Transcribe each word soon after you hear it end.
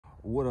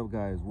What up,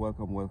 guys?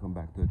 Welcome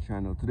back to the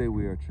channel. Today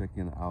we are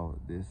checking out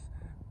this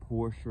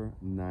Porsche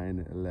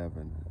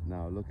 911.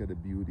 Now look at the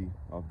beauty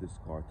of this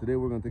car. Today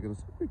we're going to take a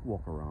quick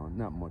walk around.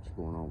 Not much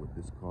going on with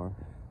this car.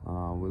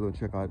 We're going to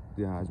check out,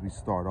 as we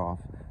start off,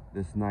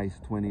 this nice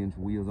 20-inch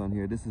wheels on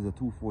here. This is a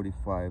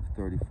 245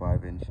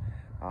 35-inch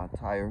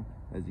tire.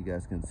 As you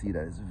guys can see,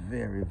 that is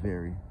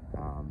very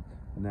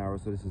narrow,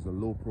 so this is a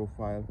low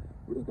profile.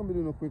 We're just going to be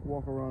doing a quick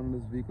walk around in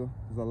this vehicle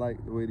because I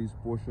like the way these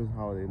Porsches,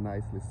 how they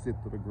nicely sit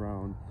to the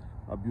ground,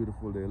 how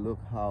beautiful they look,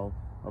 how,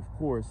 of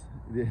course,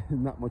 there's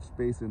not much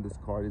space in this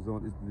car.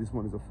 This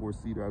one is a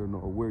four-seater. I don't know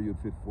where you'd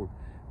fit 4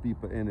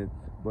 people in it,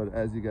 but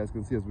as you guys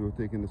can see, as we were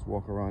taking this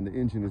walk around, the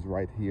engine is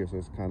right here, so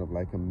it's kind of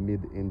like a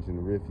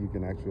mid-engine riff. You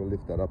can actually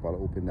lift that up.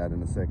 I'll open that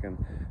in a second,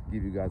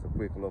 give you guys a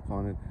quick look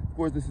on it. Of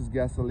course, this is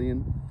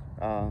gasoline.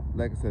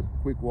 Like I said,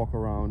 quick walk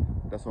around.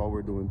 That's all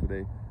we're doing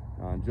today,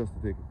 just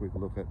to take a quick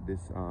look at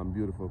this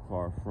beautiful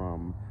car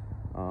from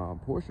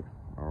Porsche.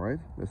 All right,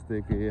 let's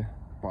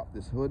pop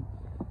this hood.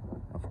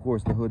 Of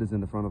course, the hood is in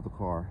the front of the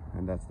car,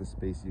 and that's the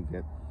space you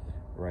get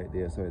right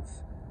there. So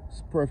it's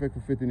perfect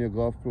for fitting your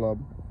golf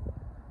club.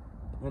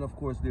 And of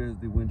course, there's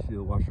the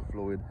windshield washer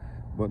fluid,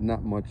 but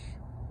not much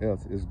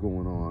else is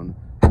going on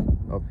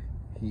up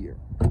here.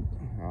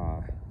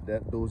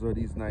 Those are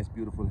these nice,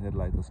 beautiful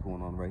headlights that's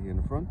going on right here in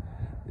the front.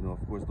 You know,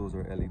 of course, those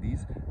are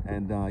LEDs.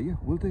 And yeah,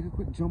 we'll take a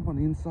quick jump on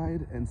the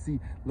inside and see.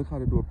 Look how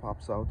the door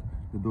pops out.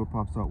 The door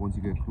pops out once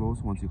you get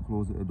close. Once you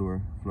close it, the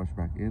door flush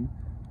back in.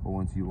 Or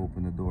once you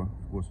open the door,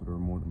 of course, with the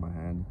remote in my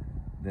hand,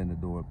 then the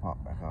door will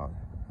pop back out.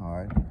 All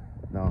right,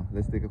 now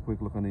let's take a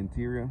quick look on the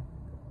interior.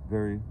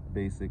 Very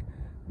basic,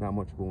 not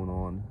much going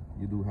on.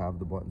 You do have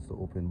the buttons to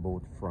open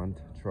both front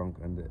trunk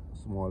and the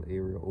small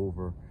area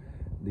over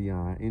the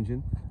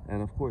engine.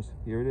 And of course,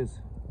 here it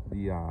is,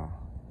 the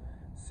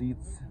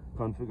seats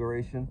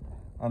configuration.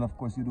 And of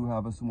course, you do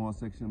have a small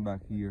section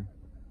back here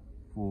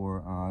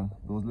for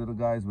those little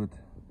guys with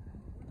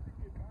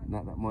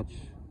not that much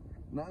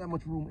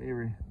room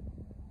area.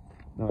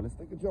 Now let's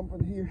take a jump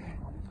in here.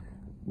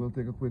 We'll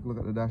take a quick look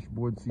at the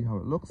dashboard, see how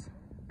it looks.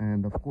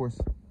 And of course,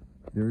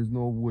 there is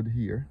no wood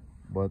here,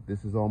 but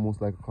this is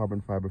almost like a carbon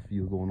fiber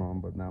feel going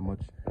on, but not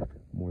much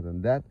more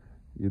than that.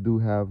 You do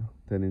have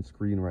 10-inch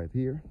screen right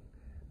here.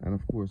 And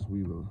of course,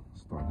 we will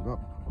start it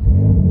up.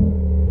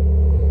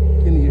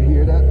 Can you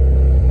hear that?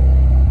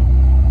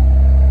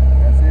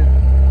 That's it.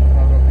 Look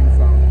how that thing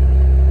sounds.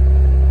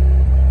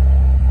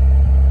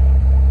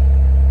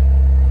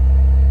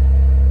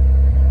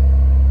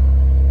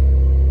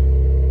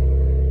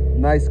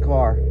 Nice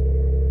car,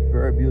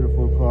 very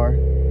beautiful car.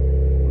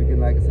 We can,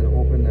 like I said,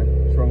 open the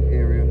trunk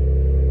area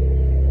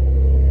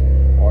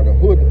or the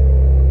hood.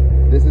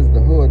 This is the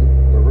hood,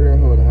 the rear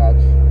hood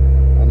hatch,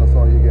 and that's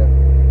all you get.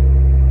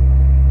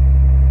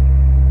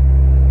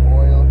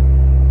 Oil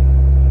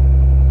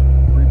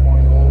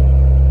 3.0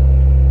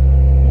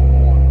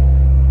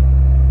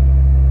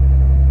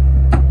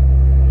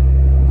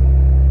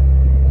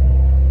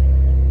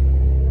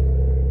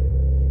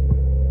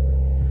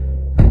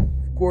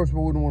 Of course, we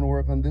wouldn't want to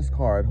work on this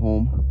car at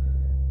home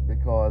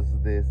because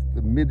the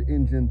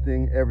mid-engine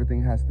thing,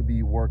 everything has to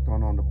be worked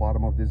on the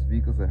bottom of this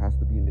vehicle, so it has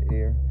to be in the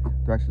air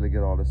to actually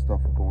get all the stuff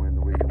going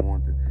the way you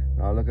want it.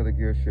 Now look at the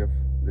gear shift.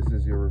 This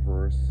is your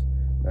reverse,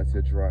 that's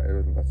your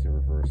drive, that's your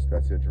reverse,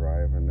 that's your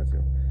drive, and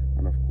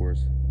and of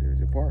course there's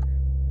your park,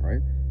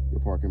 right?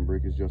 Your parking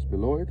brake is just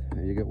below it,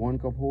 and you get 1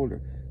 cup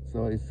holder.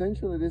 So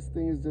essentially this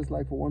thing is just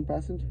like for 1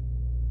 passenger.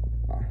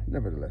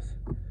 Nevertheless,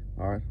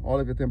 all right, all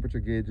of your temperature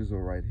gauges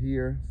are right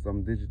here,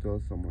 some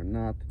digital, some are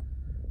not.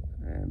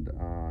 And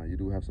you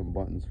do have some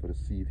buttons for the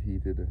seat,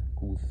 heated,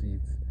 cool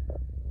seats.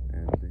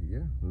 And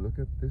yeah, look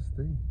at this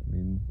thing. I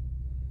mean,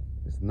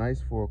 it's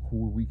nice for a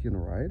cool weekend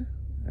ride.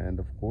 And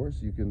of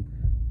course, you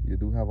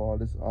do have all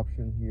this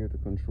option here to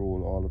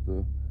control all of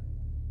the,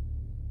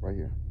 right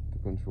here, to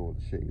control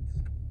the shades.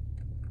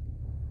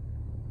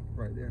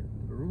 Right there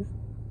to the roof.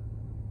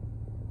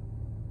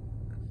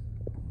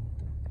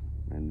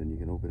 And then you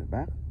can open it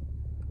back.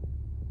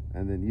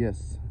 And then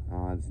yes,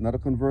 it's not a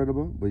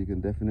convertible, but you can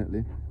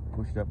definitely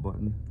push that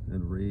button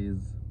and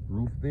raise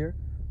roof there,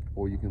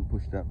 or you can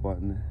push that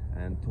button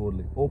and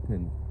totally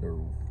open the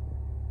roof.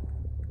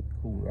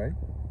 Cool, right?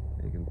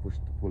 And you can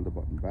pull the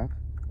button back,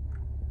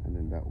 and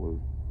then that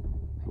will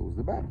close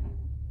the back.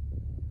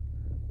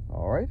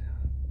 All right,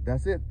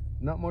 that's it.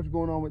 Not much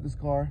going on with this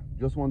car.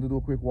 Just wanted to do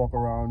a quick walk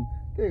around,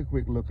 take a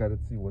quick look at it,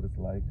 see what it's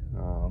like.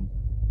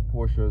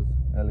 Porsche's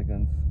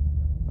elegance.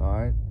 All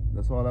right,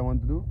 that's all I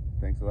wanted to do.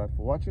 Thanks a lot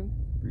for watching.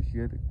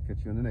 Appreciate it.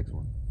 Catch you on the next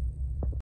one.